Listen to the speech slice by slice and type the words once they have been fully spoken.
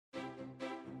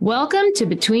Welcome to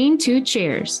Between Two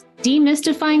Chairs,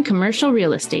 Demystifying Commercial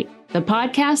Real Estate, the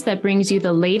podcast that brings you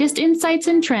the latest insights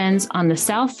and trends on the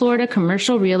South Florida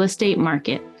commercial real estate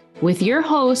market, with your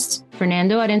hosts,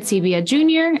 Fernando Arencibia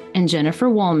Jr. and Jennifer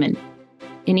Woolman.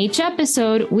 In each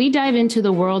episode, we dive into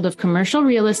the world of commercial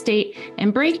real estate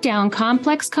and break down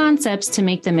complex concepts to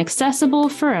make them accessible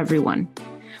for everyone.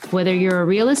 Whether you're a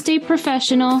real estate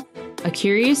professional, a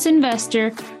curious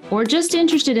investor, or just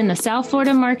interested in the South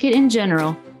Florida market in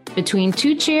general, Between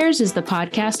Two Chairs is the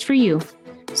podcast for you.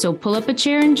 So pull up a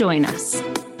chair and join us.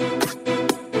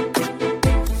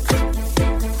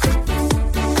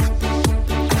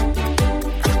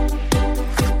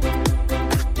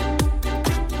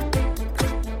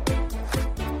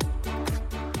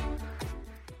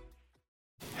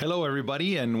 Hello,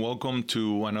 everybody, and welcome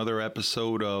to another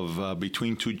episode of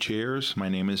Between Two Chairs. My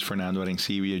name is Fernando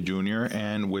Arencibia Jr.,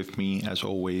 and with me, as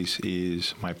always,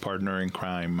 is my partner in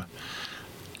crime,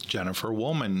 Jennifer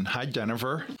Woolman. Hi,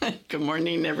 Jennifer. Good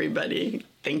morning, everybody.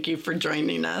 Thank you for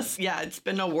joining us. Yeah, it's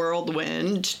been a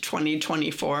whirlwind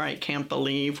 2024. I can't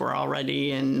believe we're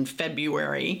already in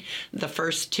February. The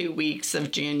first 2 weeks of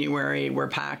January were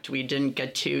packed. We didn't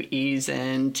get to ease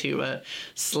into a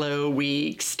slow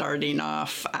week. Starting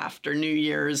off after New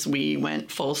Year's, we went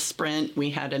full sprint.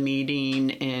 We had a meeting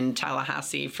in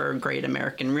Tallahassee for Great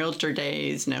American Realtor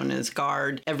Days, known as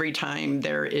GARD. Every time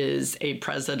there is a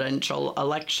presidential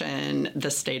election, the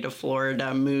state of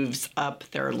Florida moves up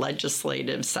their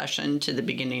legislative session to the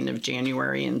beginning of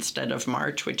January instead of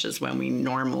March, which is when we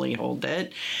normally hold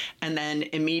it. And then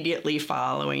immediately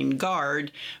following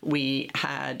GARD, we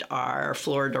had our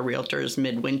Florida Realtors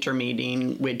midwinter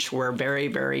meeting, which were very,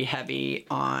 very heavy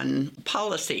on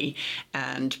policy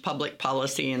and public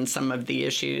policy and some of the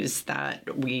issues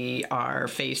that we are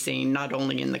facing, not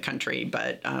only in the country,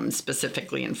 but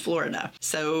specifically in Florida.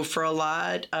 So for a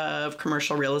lot of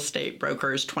commercial real estate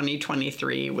brokers,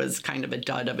 2023 was kind of a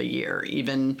dud of a year.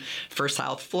 Even for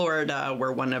South Florida,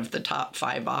 we're one of the top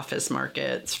 5 office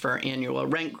markets for annual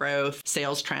rent growth.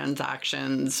 Sales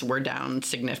transactions were down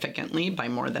significantly by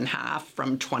more than half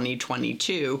from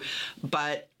 2022.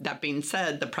 But that being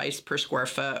said, the price per square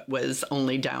foot was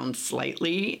only down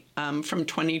slightly from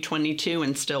 2022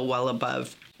 and still well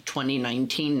above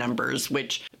 2019 numbers,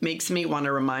 which makes me want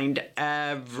to remind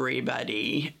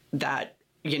everybody that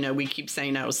we keep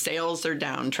saying, oh, sales are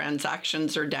down,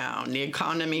 transactions are down, the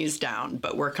economy's down,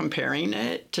 but we're comparing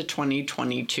it to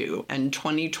 2022 and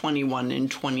 2021 and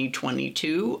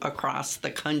 2022 across the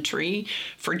country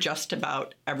for just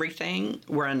about everything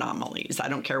were anomalies. I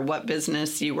don't care what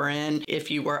business you were in. If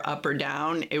you were up or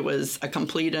down, it was a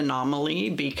complete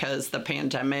anomaly because the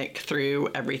pandemic threw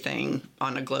everything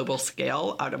on a global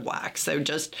scale out of whack. So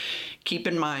just keep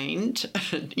in mind,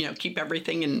 keep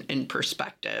everything in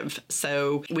perspective.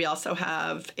 So we also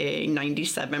have a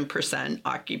 97%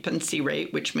 occupancy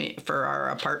rate, for our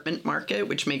apartment market,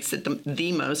 which makes it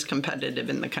the most competitive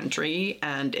in the country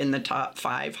and in the top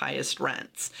 5 highest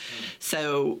rents.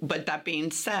 So, but that being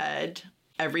said,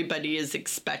 everybody is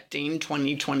expecting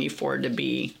 2024 to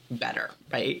be better,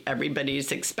 right?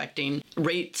 Everybody's expecting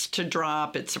rates to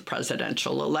drop. It's a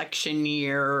presidential election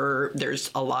year.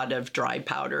 There's a lot of dry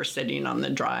powder sitting on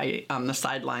the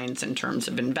sidelines in terms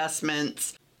of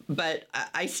investments. But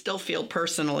I still feel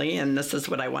personally, and this is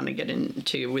what I want to get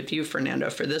into with you, Fernando,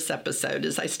 for this episode,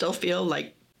 is I still feel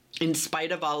like in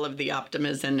spite of all of the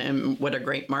optimism and what a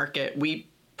great market we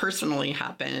personally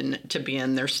happen to be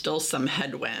in, there's still some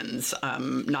headwinds,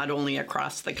 not only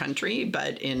across the country,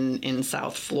 but in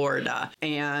South Florida.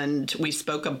 And we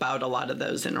spoke about a lot of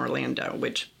those in Orlando,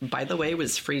 which, by the way,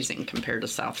 was freezing compared to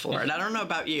South Florida. I don't know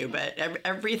about you, but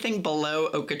everything below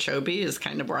Okeechobee is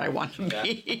kind of where I want to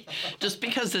be, just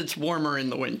because it's warmer in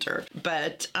the winter.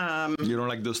 But you don't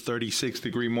like those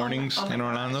 36-degree mornings in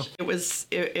Orlando? Gosh.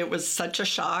 It was such a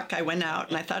shock. I went out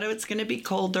and I thought it was going to be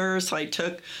colder, so I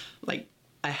took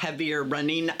a heavier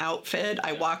running outfit.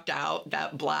 I walked out,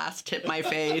 that blast hit my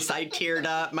face, I teared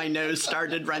up, my nose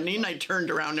started running, I turned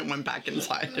around and went back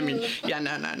inside. I mean,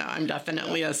 no, I'm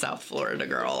definitely a South Florida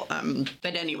girl.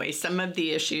 But anyway, some of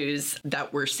the issues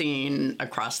that we're seeing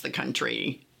across the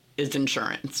country is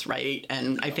insurance, right?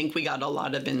 And I think we got a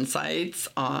lot of insights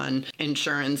on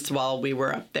insurance while we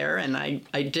were up there, and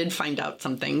I did find out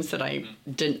some things that I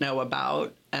didn't know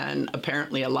about, and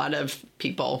apparently a lot of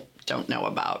people don't know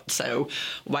about. So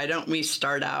why don't we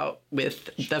start out with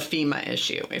the FEMA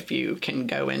issue, if you can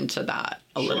go into that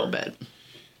a little bit?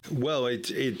 Well,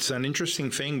 it's an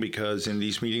interesting thing because in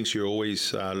these meetings you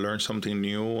always learn something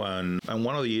new. And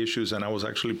one of the issues, and I was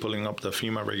actually pulling up the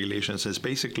FEMA regulations, is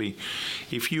basically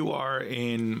if you are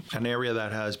in an area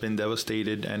that has been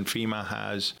devastated and FEMA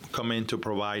has come in to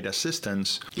provide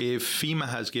assistance, if FEMA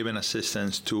has given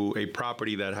assistance to a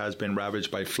property that has been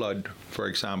ravaged by flood, for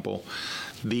example,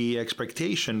 the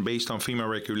expectation based on FEMA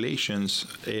regulations,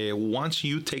 once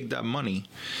you take that money,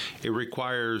 it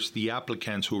requires the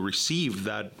applicants who receive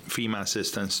that FEMA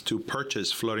assistance to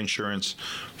purchase flood insurance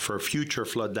for future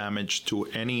flood damage to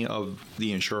any of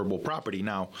the insurable property.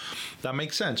 Now, that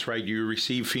makes sense, right? You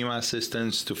receive FEMA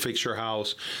assistance to fix your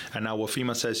house, and now what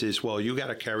FEMA says is, well, you got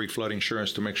to carry flood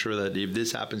insurance to make sure that if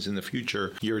this happens in the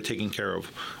future, you're taken care of.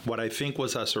 What I think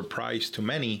was a surprise to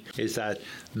many is that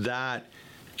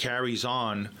carries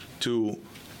on to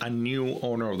a new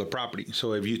owner of the property.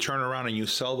 So if you turn around and you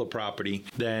sell the property,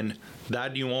 then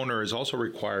that new owner is also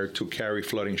required to carry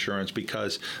flood insurance,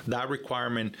 because that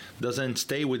requirement doesn't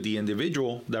stay with the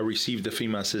individual that received the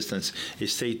FEMA assistance. It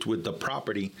stays with the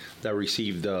property that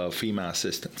received the FEMA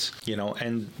assistance.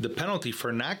 And the penalty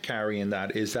for not carrying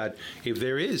that is that if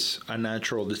there is a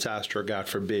natural disaster, God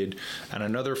forbid, and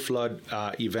another flood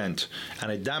event,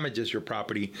 and it damages your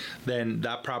property, then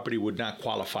that property would not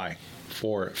qualify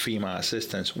for FEMA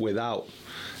assistance without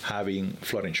having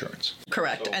flood insurance.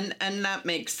 Correct. And that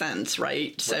makes sense,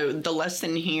 right? So the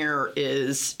lesson here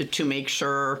is to make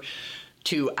sure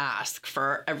to ask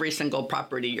for every single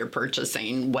property you're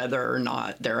purchasing whether or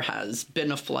not there has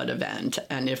been a flood event,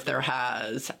 and if there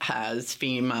has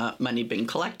FEMA money been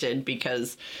collected,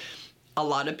 because a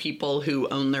lot of people who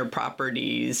own their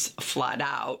properties flat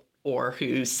out or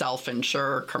who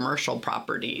self-insure commercial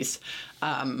properties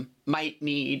might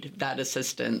need that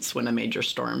assistance when a major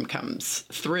storm comes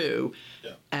through.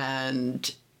 Yeah.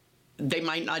 And they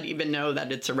might not even know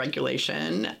that it's a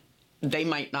regulation. They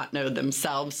might not know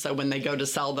themselves. So when they go to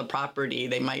sell the property,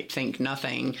 they might think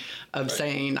nothing of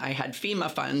saying, I had FEMA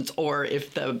funds. Or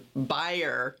if the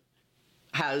buyer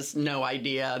has no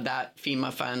idea that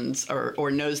FEMA funds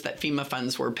or knows that FEMA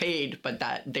funds were paid, but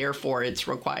that therefore it's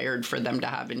required for them to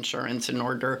have insurance in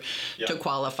order to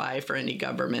qualify for any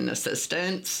government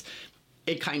assistance,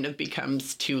 it kind of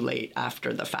becomes too late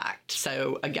after the fact.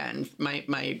 So again,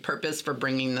 my purpose for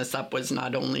bringing this up was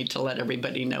not only to let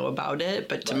everybody know about it,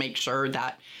 but to make sure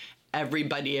that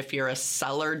everybody, if you're a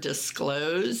seller,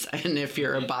 disclose, and if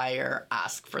you're a buyer,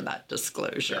 ask for that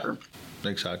disclosure. Yeah,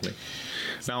 exactly.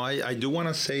 Now, I do want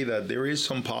to say that there is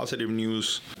some positive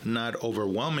news, not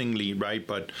overwhelmingly, right,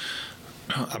 but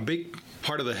a big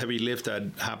part of the heavy lift that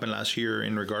happened last year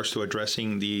in regards to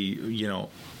addressing the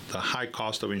high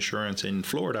cost of insurance in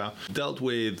Florida dealt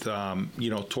with,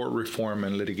 tort reform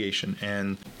and litigation.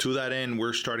 And to that end,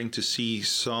 we're starting to see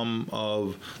some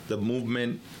of the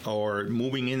movement or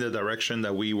moving in the direction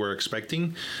that we were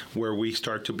expecting, where we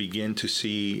start to begin to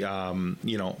see,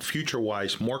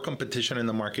 future-wise, more competition in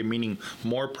the market, meaning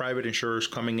more private insurers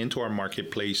coming into our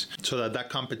marketplace, so that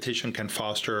competition can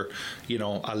foster,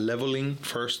 a leveling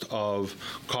first of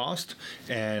cost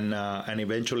and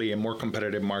eventually a more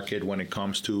competitive market when it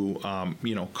comes to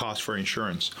cost for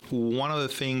insurance. One of the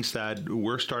things that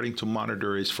we're starting to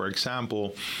monitor is, for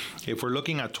example, if we're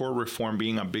looking at tort reform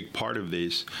being a big part of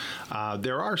this,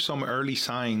 there are some early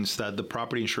signs that the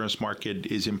property insurance market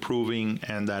is improving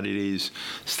and that it is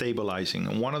stabilizing.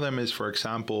 And one of them is, for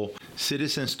example,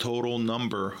 Citizens' total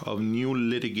number of new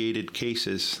litigated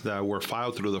cases that were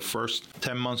filed through the first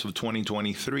 10 months of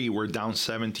 2023 were down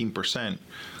 17%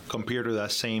 compared to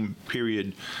that same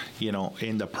period,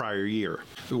 in the prior year.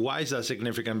 Why is that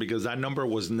significant? Because that number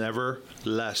was never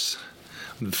less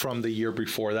from the year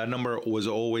before. That number was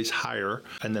always higher,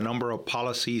 and the number of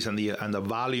policies and the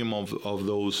volume of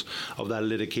that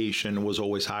litigation was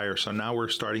always higher. So now we're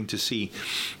starting to see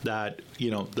that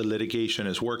the litigation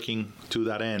is working to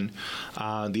that end.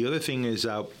 The other thing is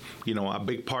that a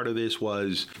big part of this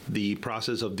was the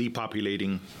process of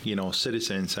depopulating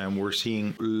citizens, and we're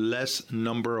seeing less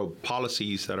number of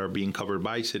policies that are being covered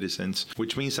by citizens,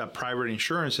 which means that private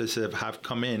insurances have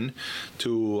come in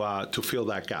to fill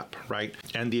that gap, right?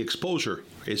 And the exposure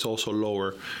is also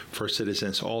lower for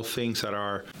citizens. All things that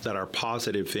are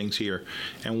positive things here.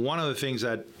 And one of the things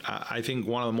that I think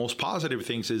one of the most positive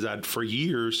things is that for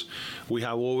years we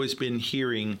have always been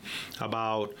hearing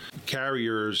about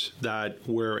carriers that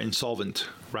were insolvent,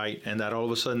 right? And that all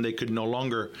of a sudden they could no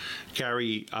longer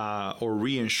carry or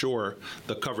reinsure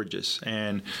the coverages.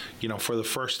 And, for the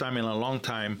first time in a long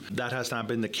time, that has not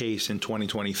been the case in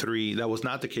 2023. That was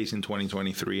not the case in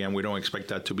 2023, and we don't expect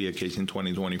that to be a case in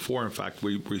 2024. In fact,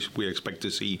 we expect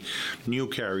to see new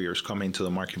carriers come into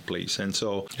the marketplace. And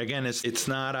so, again, it's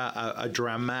not a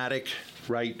dramatic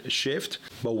shift,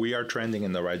 but we are trending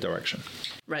in the right direction.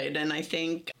 Right. And I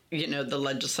think, the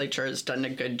legislature has done a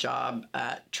good job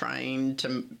at trying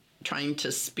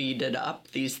to speed it up.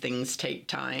 These things take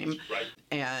time. Right.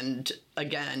 And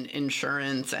again,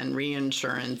 insurance and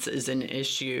reinsurance is an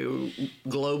issue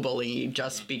globally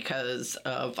just because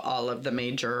of all of the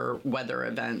major weather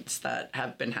events that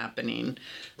have been happening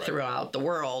throughout the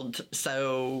world.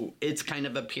 So it's kind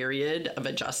of a period of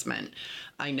adjustment.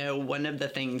 I know one of the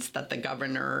things that the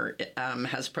governor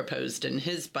has proposed in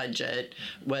his budget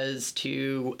was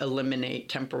to eliminate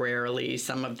temporarily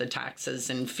some of the taxes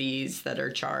and fees that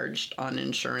are charged on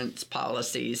insurance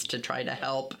policies to try to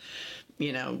help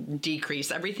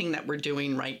decrease. Everything that we're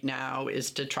doing right now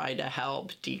is to try to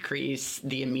help decrease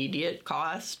the immediate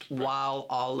cost while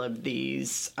all of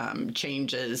these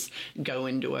changes go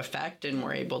into effect and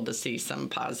we're able to see some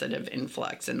positive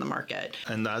influx in the market.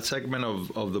 And that segment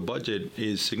of the budget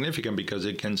is significant because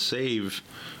it can save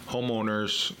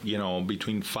homeowners,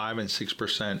 between 5 and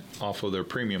 6% off of their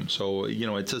premium. So,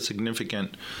 it's a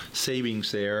significant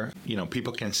savings there.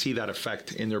 People can see that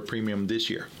effect in their premium this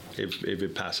year if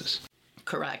it passes.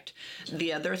 Correct.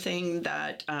 The other thing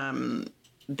that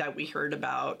we heard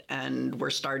about and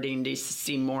we're starting to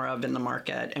see more of in the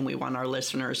market, and we want our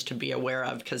listeners to be aware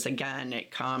of, because again,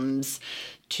 it comes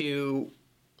to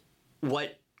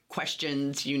what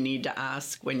questions you need to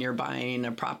ask when you're buying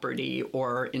a property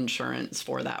or insurance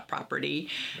for that property.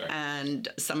 Right. And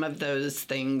some of those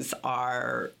things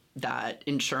are that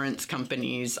insurance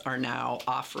companies are now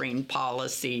offering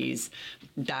policies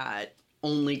that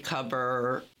only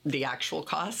cover the actual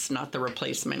costs, not the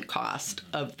replacement cost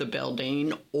of the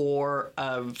building or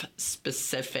of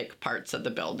specific parts of the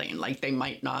building. Like they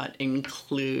might not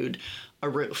include a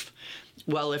roof.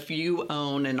 Well, if you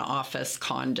own an office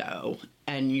condo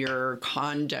and your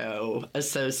condo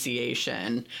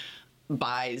association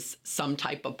buys some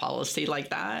type of policy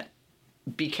like that,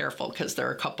 be careful because there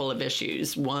are a couple of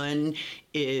issues. One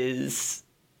is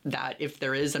that if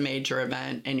there is a major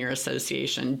event and your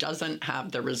association doesn't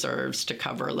have the reserves to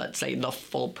cover, let's say, the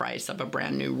full price of a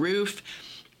brand new roof,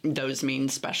 those mean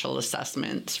special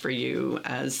assessments for you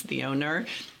as the owner.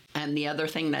 And the other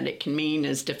thing that it can mean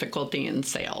is difficulty in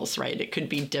sales, right? It could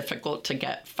be difficult to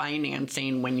get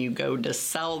financing when you go to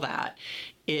sell that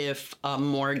if a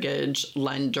mortgage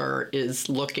lender is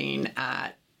looking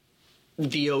at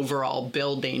the overall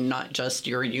building, not just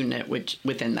your unit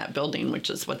within that building, which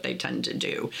is what they tend to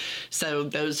do. So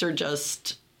those are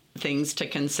just things to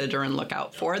consider and look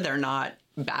out for. They're not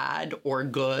bad or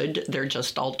good. They're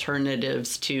just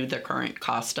alternatives to the current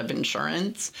cost of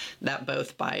insurance that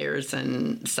both buyers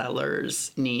and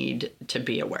sellers need to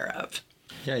be aware of.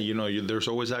 Yeah, there's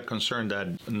always that concern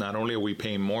that not only are we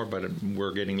paying more, but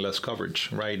we're getting less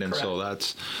coverage, right? And Correct.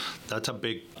 So that's a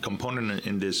big component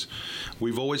in this.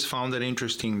 We've always found it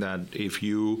interesting that if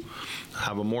you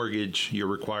have a mortgage, you're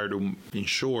required to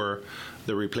insure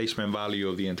the replacement value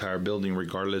of the entire building,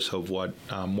 regardless of what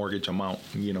mortgage amount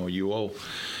you owe.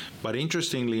 But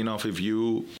interestingly enough, if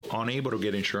you are unable to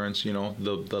get insurance,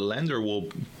 the lender will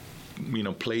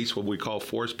place what we call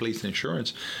force-placed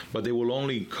insurance, but they will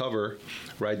only cover,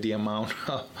 the amount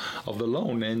of the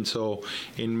loan. And so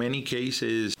in many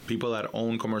cases, people that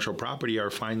own commercial property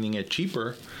are finding it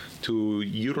cheaper to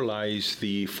utilize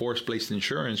the force-placed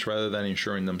insurance rather than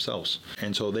insuring themselves.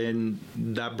 And so then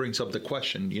that brings up the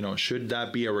question, should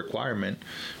that be a requirement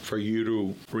for you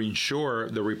to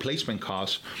reinsure the replacement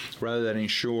costs rather than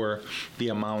insure the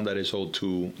amount that is owed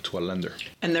to a lender?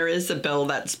 And there is a bill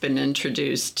that's been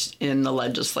introduced in the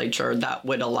legislature that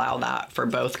would allow that for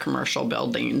both commercial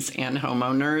buildings and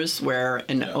homeowners, where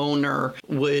an owner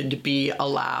would be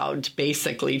allowed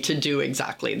basically to do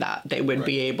exactly that. They would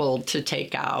be able to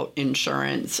take out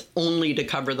insurance only to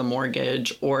cover the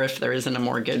mortgage, or if there isn't a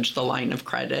mortgage, the line of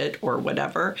credit or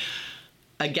whatever.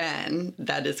 Again,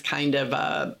 that is kind of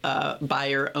a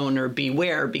buyer owner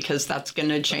beware, because that's going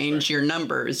to change your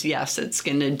numbers. Yes, it's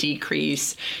going to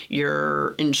decrease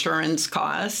your insurance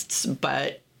costs,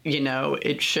 but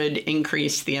it should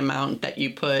increase the amount that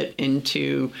you put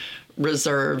into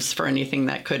reserves for anything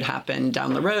that could happen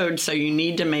down the road. So you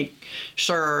need to make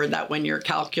sure that when you're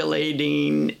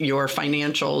calculating your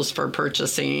financials for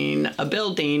purchasing a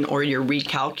building, or you're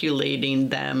recalculating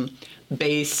them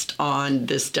based on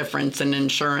this difference in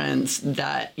insurance,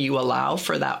 that you allow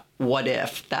for that what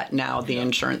if that now the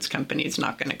insurance company is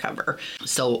not going to cover.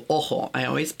 So, I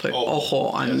always put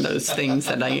on those things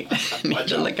that I need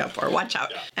to look out for. Watch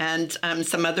out. Yeah. And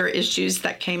some other issues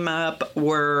that came up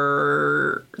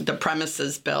were the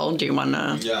premises bill. Do you want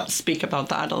to speak about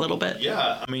that a little bit?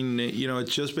 Yeah. I mean,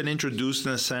 it's just been introduced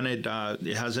in the Senate.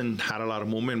 It hasn't had a lot of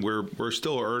movement. We're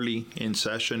still early in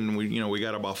session. We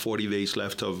got about 40 days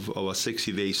left of a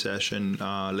 60-day session,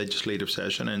 legislative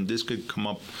session, and this could come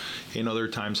up in other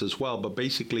times as well. But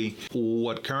basically,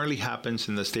 what currently happens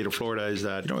in the state of Florida is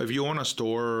that, if you own a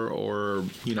store or,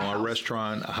 a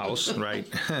restaurant, a house, right,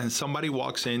 somebody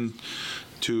walks in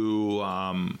to,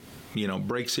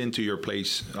 breaks into your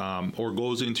place or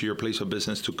goes into your place of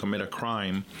business to commit a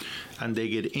crime, and they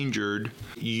get injured,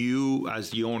 you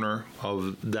as the owner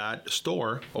of that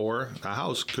store or a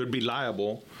house could be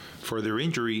liable for their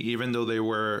injury, even though they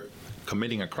were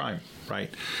committing a crime, right?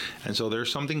 And so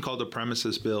there's something called the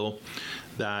premises bill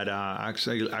that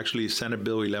actually is Senate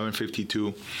Bill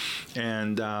 1152,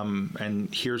 and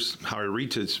here's how it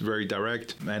reads. It's very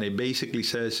direct, and it basically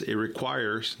says it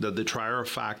requires that the trier of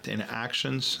fact in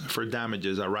actions for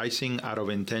damages arising out of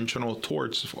intentional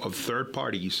torts of third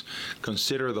parties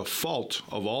consider the fault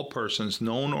of all persons,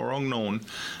 known or unknown,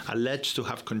 alleged to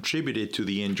have contributed to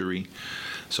the injury.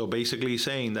 So basically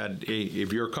saying that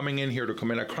if you're coming in here to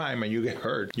commit a crime and you get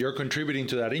hurt, you're contributing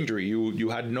to that injury. You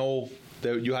had no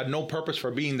purpose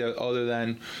for being there other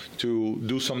than to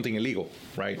do something illegal,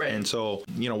 right? And so,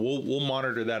 we'll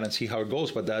monitor that and see how it goes.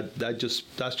 But that's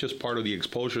just part of the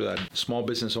exposure that small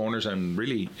business owners and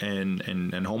really and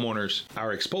homeowners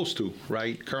are exposed to,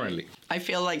 right, currently. I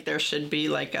feel like there should be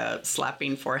like a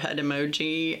slapping forehead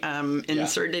emoji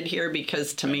inserted here,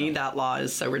 because to me that law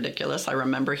is so ridiculous. I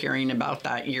remember hearing about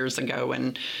that years ago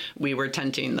when we were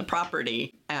tenting the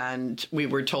property, and we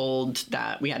were told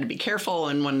that we had to be careful.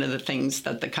 And one of the things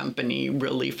that the company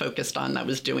really focused on that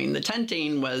was doing the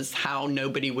tenting was how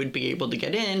nobody would be able to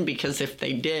get in, because if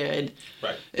they did,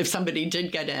 if somebody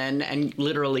did get in and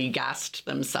literally gassed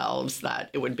themselves, that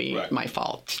it would be my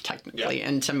fault technically. Yeah.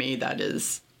 And to me that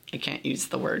is... I can't use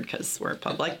the word because we're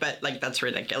public, but that's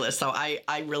ridiculous. So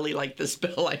I really like this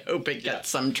bill. I hope it gets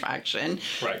some traction.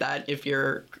 That if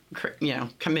you're,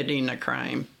 committing a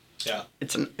crime,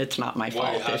 it's not my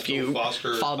fault if you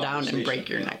fall down and break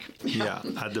your neck. Yeah,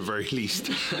 at the very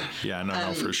least. Yeah,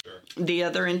 no, for sure. The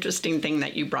other interesting thing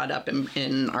that you brought up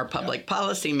in our public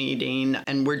policy meeting,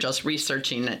 and we're just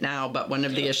researching it now, but one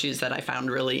of the issues that I found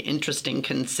really interesting,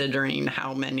 considering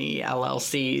how many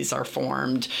LLCs are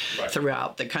formed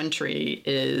throughout the country,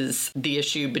 is the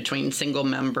issue between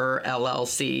single-member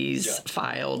LLCs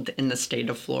filed in the state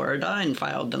of Florida and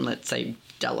filed in, let's say,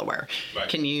 Delaware.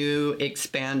 Can you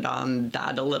expand on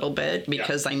that a little bit?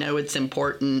 Because I know it's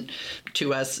important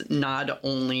to us not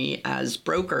only as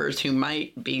brokers who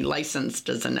might be licensed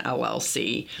as an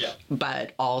LLC,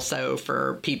 but also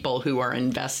for people who are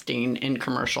investing in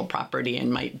commercial property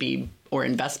and might be, or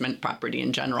investment property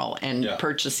in general, and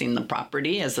purchasing the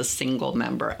property as a single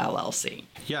member LLC.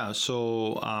 Yeah,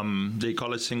 so they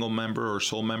call it single member or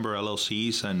sole member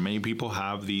LLCs, and many people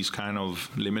have these kind of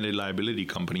limited liability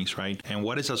companies, right? And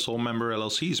what is a sole member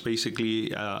LLC? Is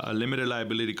basically a limited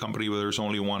liability company where there's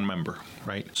only one member,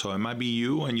 right? So it might be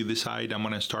you, and you decide, I'm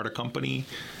going to start a company.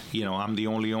 I'm the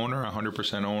only owner,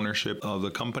 100% ownership of the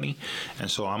company.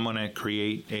 And so I'm going to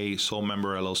create a sole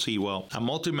member LLC. Well, a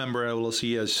multi-member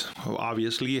LLC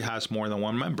obviously has more than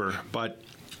one member, but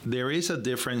there is a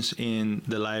difference in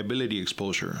the liability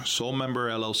exposure. Sole member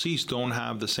LLCs don't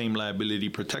have the same liability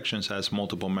protections as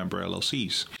multiple member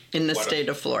LLCs. In the state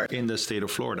of Florida. In the state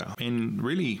of Florida. In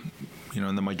really,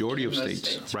 in the majority of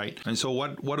states, right? And so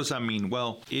what does that mean?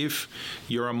 Well, if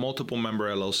you're a multiple member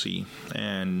LLC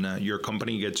and your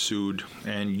company gets sued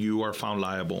and you are found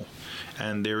liable,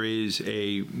 and there is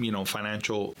a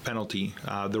financial penalty,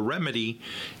 the remedy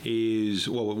is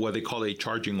what they call a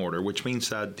charging order, which means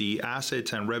that the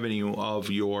assets and revenue of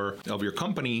your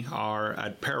company are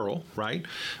at peril, right?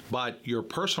 But your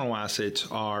personal assets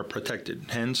are protected,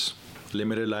 hence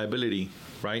limited liability,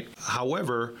 right?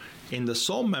 However, in the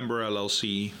sole member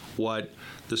LLC, what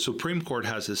the Supreme Court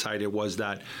has decided was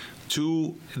that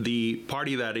to the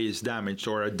party that is damaged,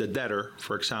 or the debtor,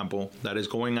 for example, that is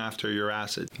going after your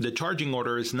asset, the charging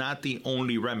order is not the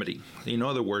only remedy. In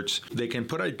other words, they can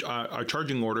put a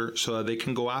charging order so that they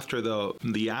can go after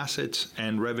the assets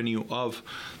and revenue of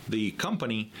the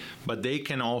company, but they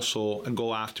can also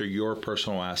go after your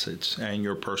personal assets and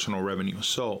your personal revenue.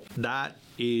 So that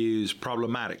is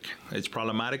problematic. It's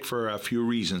problematic for a few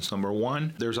reasons. Number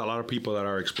one, there's a lot of people that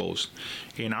are exposed.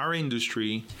 In our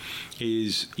industry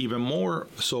is even more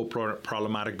so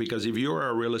problematic because if you're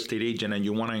a real estate agent and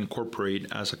you want to incorporate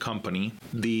as a company,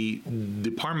 the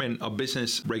Department of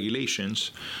Business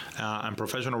Regulations and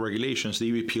Professional Regulations,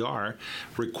 the DBPR,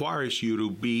 requires you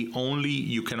to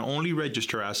you can only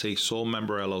register as a sole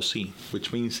member LLC,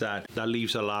 which means that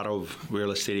leaves a lot of real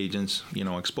estate agents,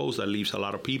 exposed. That leaves a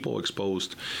lot of people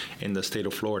exposed in the state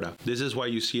of Florida. This is why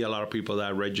you see a lot of people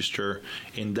that register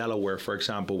in Delaware, for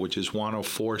example, which is one of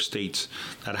 4 states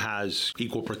that has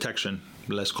equal protection,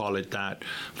 let's call it that,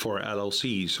 for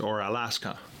LLCs, or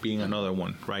Alaska being another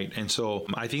one, right? And so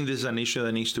I think this is an issue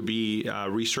that needs to be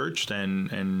researched,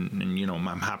 and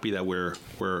I'm happy that we're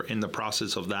in the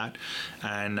process of that,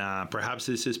 and perhaps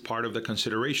this is part of the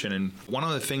consideration. And one of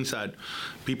the things that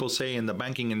people say in the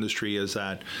banking industry is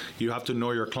that you have to know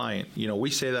your client.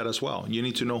 We say that as well. You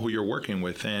need to know who you're working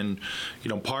with, and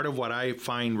part of what I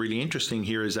find really interesting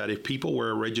here is that if people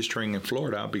were registering in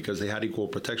Florida because they had equal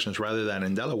protections rather than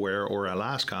in Delaware or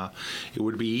Alaska, it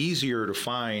would be easier to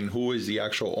find who is the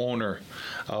actual owner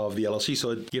of the LLC.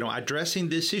 So, addressing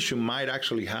this issue might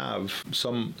actually have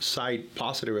some side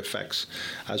positive effects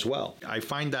as well. I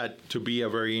find that to be a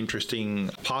very interesting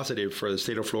positive for the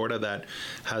state of Florida that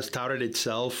has touted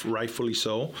itself, rightfully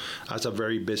so, as a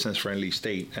very business-friendly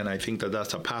state. And I think that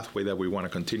that's a pathway that we want to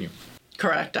continue.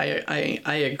 Correct. I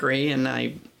agree, and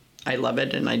I love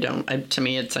it, and to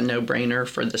me, it's a no-brainer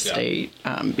for the state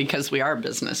because we are a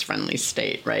business-friendly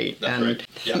state, right? That's right.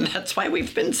 Yeah. That's why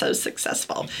we've been so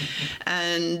successful.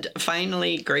 And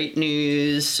finally, great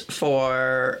news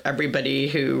for everybody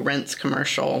who rents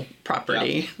commercial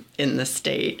property in the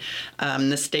state.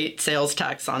 The state sales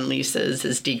tax on leases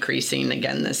is decreasing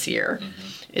again this year. Mm-hmm.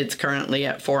 It's currently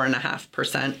at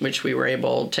 4.5%, which we were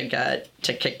able to get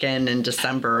to kick in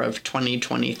December of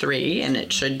 2023, and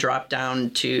it should drop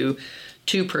down to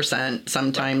 2%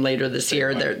 sometime later this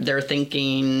year. They're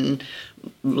thinking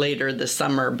later this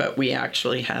summer, but we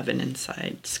actually have an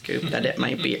inside scoop that it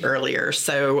might be earlier.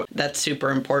 So that's super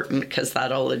important because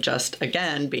that'll adjust,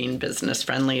 again, being business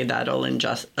friendly, that'll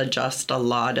adjust a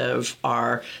lot of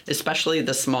our, especially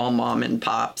the small mom and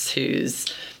pops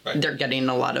they're getting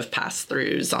a lot of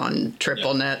pass-throughs on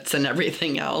triple nets and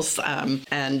everything else.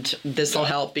 And this will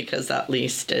help because at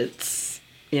least it's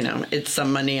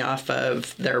some money off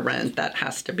of their rent that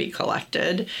has to be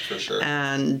collected. For sure.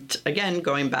 And again,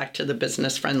 going back to the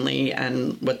business friendly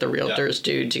and what the realtors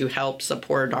do to help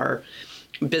support our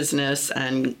business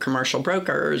and commercial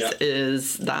brokers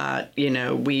is that,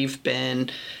 we've been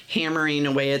hammering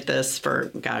away at this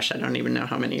for, I don't even know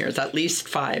how many years, at least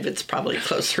 5. It's probably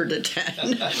closer to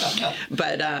 10.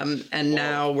 But, and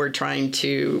now we're trying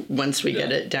to, once we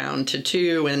get it down to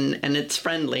 2, and it's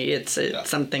friendly, it's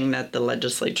something that the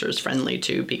legislature is friendly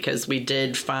to, because we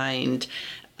did find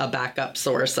a backup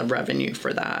source of revenue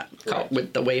for that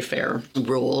with the Wayfair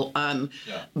rule.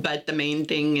 But the main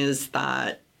thing is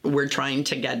that we're trying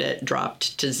to get it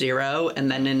dropped to 0,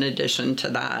 and then in addition to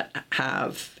that,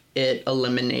 have it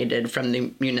eliminated from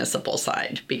the municipal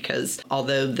side, because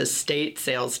although the state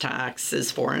sales tax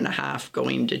is 4.5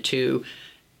 going to 2,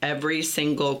 every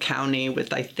single county,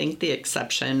 with I think the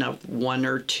exception of 1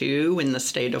 or 2 in the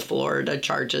state of Florida,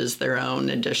 charges their own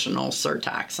additional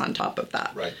surtax on top of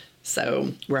that. Right.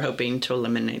 So we're hoping to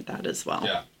eliminate that as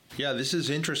well. Yeah, this is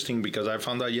interesting because I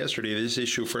found out yesterday this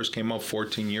issue first came up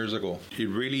 14 years ago. It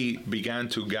really began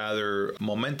to gather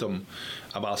momentum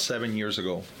about 7 years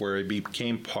ago, where it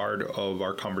became part of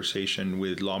our conversation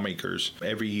with lawmakers.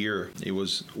 Every year, it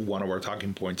was one of our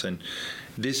talking points. And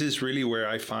this is really where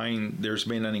I find there's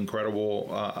been an incredible,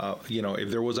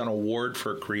 if there was an award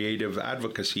for creative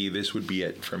advocacy, this would be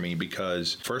it for me,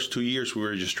 because first 2 years, we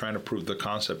were just trying to prove the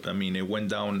concept. I mean, it went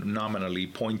down nominally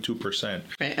 0.2%.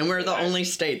 Right, and we're the only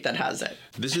state that has it.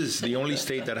 This is the only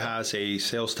state that has a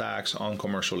sales tax on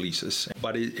commercial leases.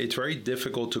 But it's very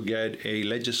difficult to get a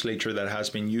legislature that has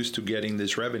been used to getting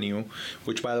this revenue,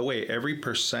 which, by the way, every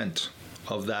percent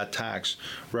of that tax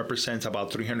represents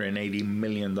about $380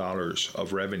 million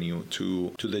of revenue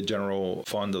to the general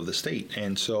fund of the state.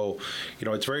 And so,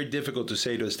 it's very difficult to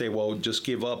say to the state, well, just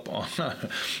give up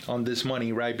on this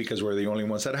money, right? Because we're the only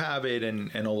ones that have it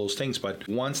and all those things. But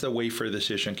once the Wayfair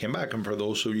decision came back, and for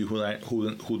those of you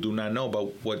who do not know,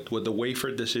 but what the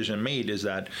Wayfair decision made is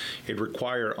that it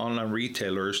required online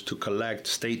retailers to collect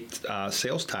state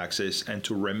sales taxes and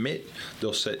to remit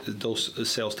those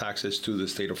sales taxes to the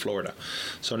state of Florida.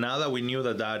 So now that we knew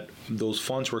that those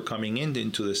funds were coming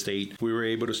into the state, we were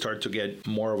able to start to get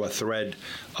more of a thread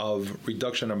of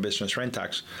reduction of business rent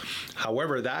tax.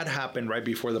 However, that happened right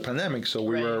before the pandemic, so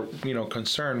we were,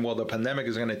 concerned, well, the pandemic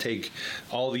is going to take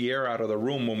all the air out of the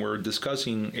room when we're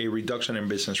discussing a reduction in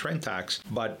business rent tax.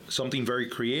 But something very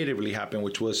creatively happened,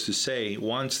 which was to say,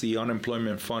 once the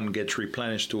unemployment fund gets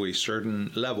replenished to a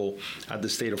certain level at the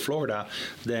state of Florida,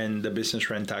 then the business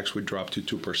rent tax would drop to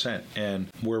 2%. And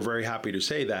we're very happy to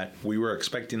say that we were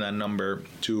expecting that number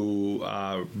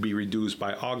to be reduced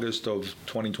by August of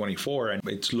 2024, and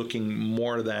it's looking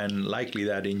more than likely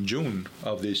that in June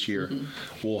of this year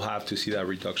we'll have to see that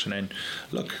reduction. And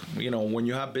look, when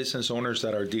you have business owners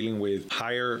that are dealing with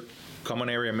higher common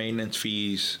area maintenance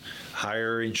fees,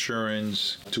 higher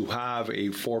insurance, to have a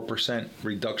 4%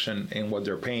 reduction in what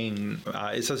they're paying,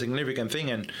 it's a significant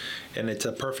thing, and it's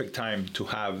a perfect time to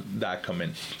have that come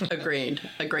in. Agreed.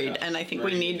 Yeah, and I think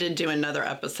we need to do another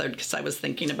episode, because I was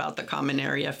thinking about the common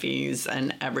area fees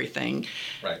and everything.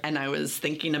 Right. And I was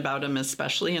thinking about them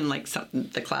especially in like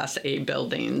the Class A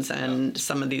buildings and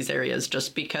some of these areas,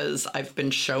 just because I've been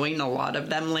showing a lot of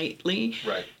them lately.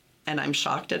 Right. And I'm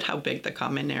shocked at how big the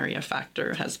common area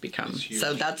factor has become.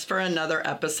 So that's for another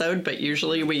episode. But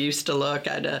usually we used to look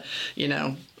at a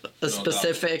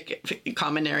specific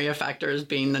common area factor as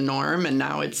being the norm, and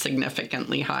now it's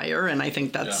significantly higher. And I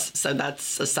think that's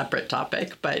a separate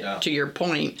topic. But to your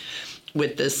point,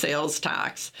 with the sales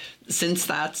tax, since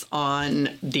that's on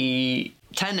the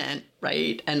tenant,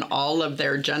 right, and all of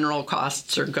their general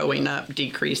costs are going up,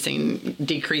 decreasing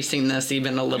this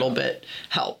even a little bit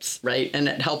helps, right? And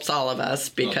it helps all of us,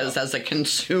 because as a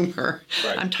consumer,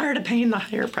 I'm tired of paying the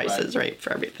higher prices, right,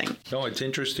 for everything. No, it's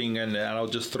interesting, and I'll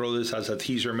just throw this as a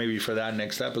teaser maybe for that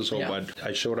next episode, but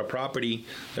I showed a property,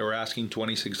 they were asking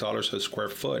 $26 a square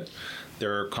foot.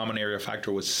 Their common area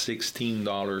factor was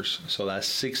 $16, so that's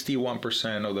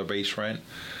 61% of the base rent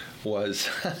was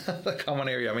the common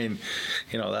area. I mean,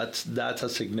 that's a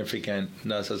significant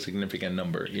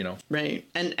number, Right.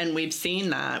 And we've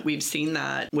seen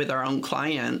that with our own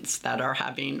clients that are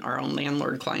having, our own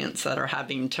landlord clients that are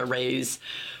having to raise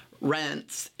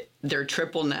rents. Their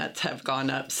triple nets have gone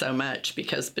up so much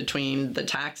because between the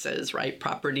taxes, right,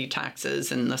 property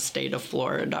taxes in the state of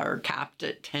Florida are capped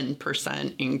at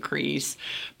 10% increase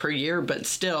per year, but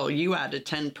still you add a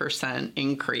 10%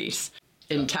 increase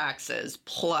in taxes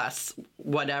plus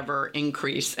whatever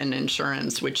increase in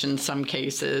insurance, which in some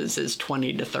cases is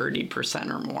 20 to 30%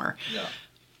 or more. Yeah.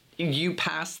 You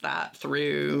pass that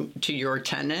through to your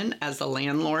tenant as a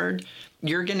landlord,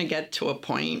 you're going to get to a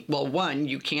point, well, one,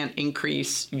 you can't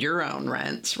increase your own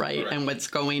rents, right? And what's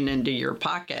going into your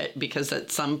pocket, because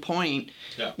at some point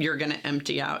you're going to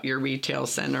empty out your retail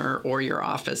center or your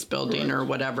office building or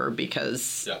whatever,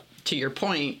 because to your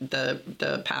point,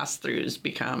 the pass-throughs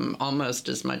become almost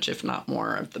as much, if not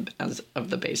more, of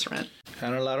the base rent.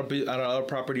 And a lot of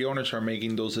property owners are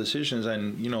making those decisions,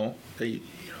 and they.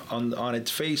 On its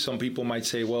face, some people might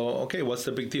say, well, okay, what's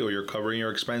the big deal? You're covering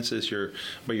your expenses,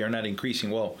 but you're not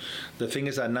increasing. Well, the thing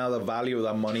is that now the value of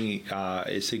that money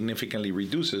is significantly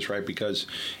reduces, right? Because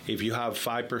if you have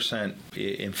 5%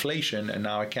 inflation and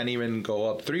now I can't even go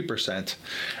up 3%,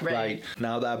 right?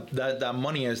 Now that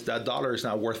money that dollar is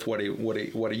not worth what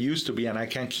it used to be, and I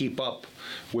can't keep up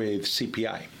with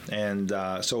CPI. And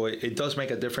so it does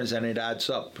make a difference, and it adds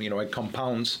up. It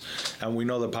compounds, and we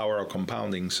know the power of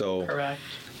compounding. So correct.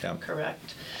 Yeah.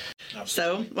 Correct.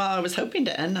 Absolutely. So, I was hoping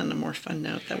to end on a more fun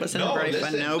note. That wasn't a very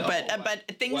fun note,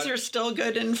 but things are still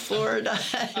good in Florida.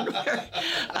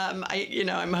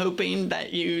 I'm hoping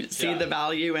that you see the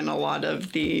value in a lot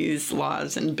of these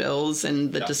laws and bills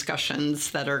and the discussions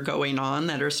that are going on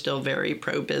that are still very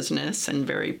pro-business and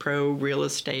very pro-real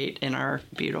estate in our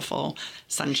beautiful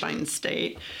Sunshine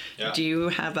State. Yeah. Do you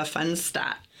have a fun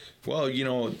stat? Well,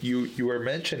 you were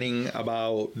mentioning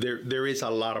about there is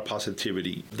a lot of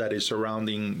positivity that is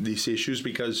surrounding these issues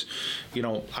because,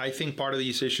 I think part of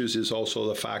these issues is also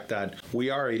the fact that we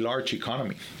are a large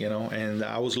economy, and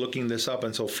I was looking this up.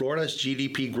 And so Florida's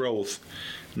GDP growth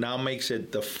now makes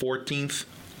it the 14th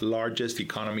largest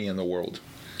economy in the world.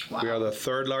 Wow. We are the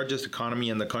third largest economy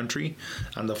in the country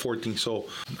and the 14th. So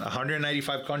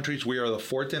 195 countries, we are the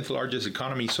 14th largest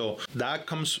economy. So that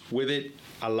comes with it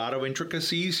a lot of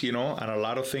intricacies, and a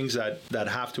lot of things that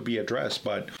have to be addressed.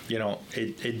 But,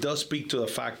 it does speak to the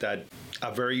fact that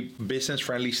a very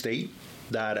business-friendly state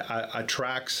that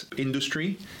attracts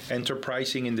industry,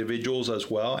 enterprising individuals as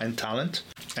well, and talent.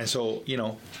 And so,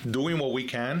 doing what we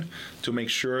can to make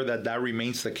sure that that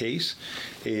remains the case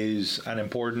is an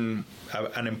important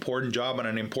job and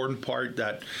an important part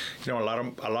that, a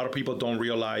lot of people don't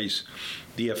realize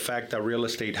the effect that real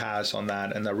estate has on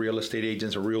that, and that real estate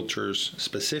agents or realtors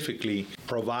specifically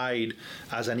provide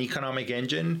as an economic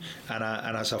engine and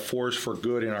as a force for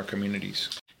good in our communities.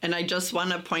 And I just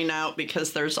want to point out,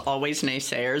 because there's always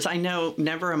naysayers, I know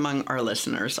never among our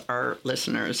listeners are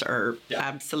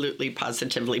absolutely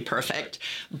positively perfect.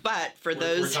 But for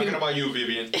those we're talking about you,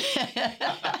 Vivian.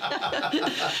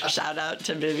 Shout out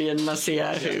to Vivian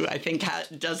Macia, who I think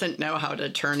doesn't know how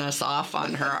to turn us off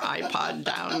on her iPod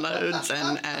downloads,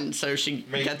 and so she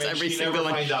gets every single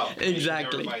one.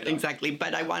 Exactly.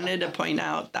 But I wanted to point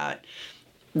out that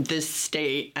this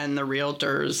state and the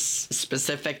realtors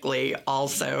specifically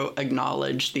also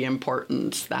acknowledge the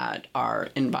importance that our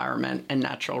environment and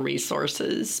natural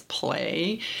resources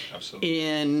play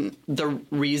in the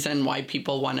reason why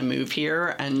people want to move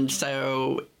here. And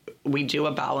so we do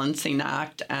a balancing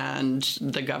act, and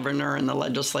the governor and the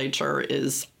legislature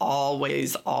is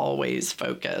always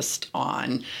focused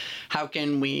on how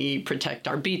can we protect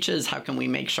our beaches, how can we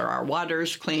make sure our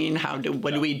water's clean,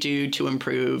 what do we do to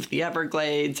improve the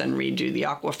Everglades and redo the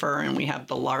aquifer. And we have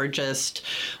the largest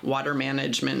water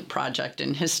management project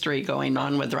in history going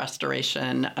on with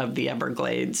restoration of the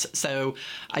Everglades. So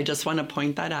I just want to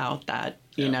point that out, that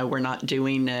we're not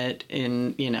doing it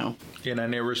in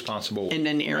an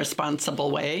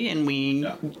irresponsible way, and we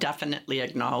definitely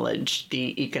acknowledge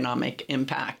the economic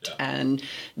impact and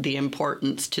the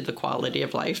importance to the quality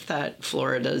of life that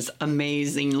Florida's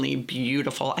amazingly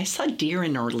beautiful. I saw deer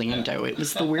in Orlando. It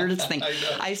was the weirdest thing.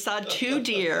 I saw 2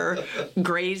 deer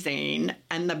grazing,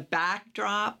 and the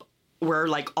backdrop were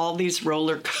like all these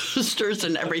roller coasters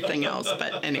and everything else.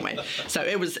 But anyway, so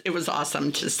it was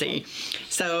awesome to see.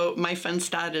 So my fun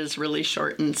stat is really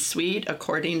short and sweet.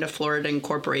 According to Florida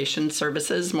Incorporation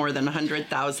Services, more than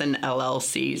 100,000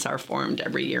 LLCs are formed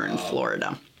every year in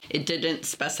Florida. It didn't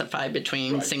specify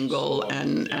between single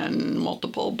and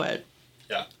multiple, but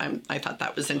I thought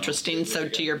that was interesting. So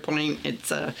to your point, it's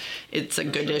a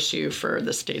good issue for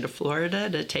the state of Florida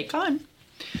to take on.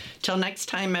 Till next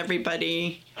time,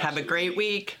 everybody, have a great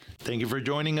week. Thank you for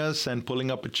joining us and pulling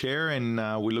up a chair, and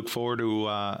we look forward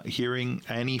to hearing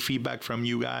any feedback from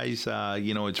you guys.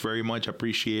 It's very much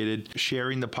appreciated.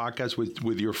 Sharing the podcast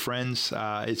with your friends,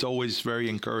 it's always very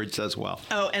encouraged as well.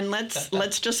 Oh, and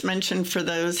let's just mention for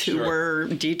those who were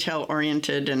detail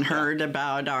oriented and heard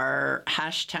about our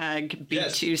hashtag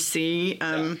B2C.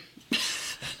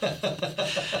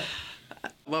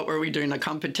 What were we doing, a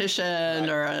competition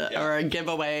or a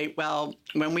giveaway? Well,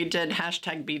 when we did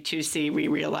hashtag B2C, we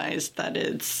realized that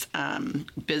it's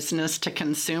business to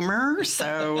consumer.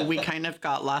 So we kind of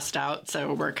got lost out.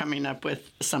 So we're coming up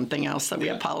with something else. So we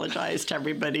apologize to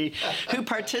everybody who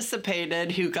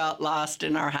participated, who got lost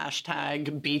in our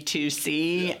hashtag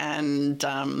B2C. And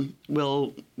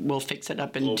we'll fix it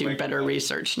up and do better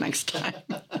research next time.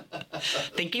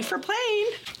 Thank you for playing.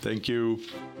 Thank you.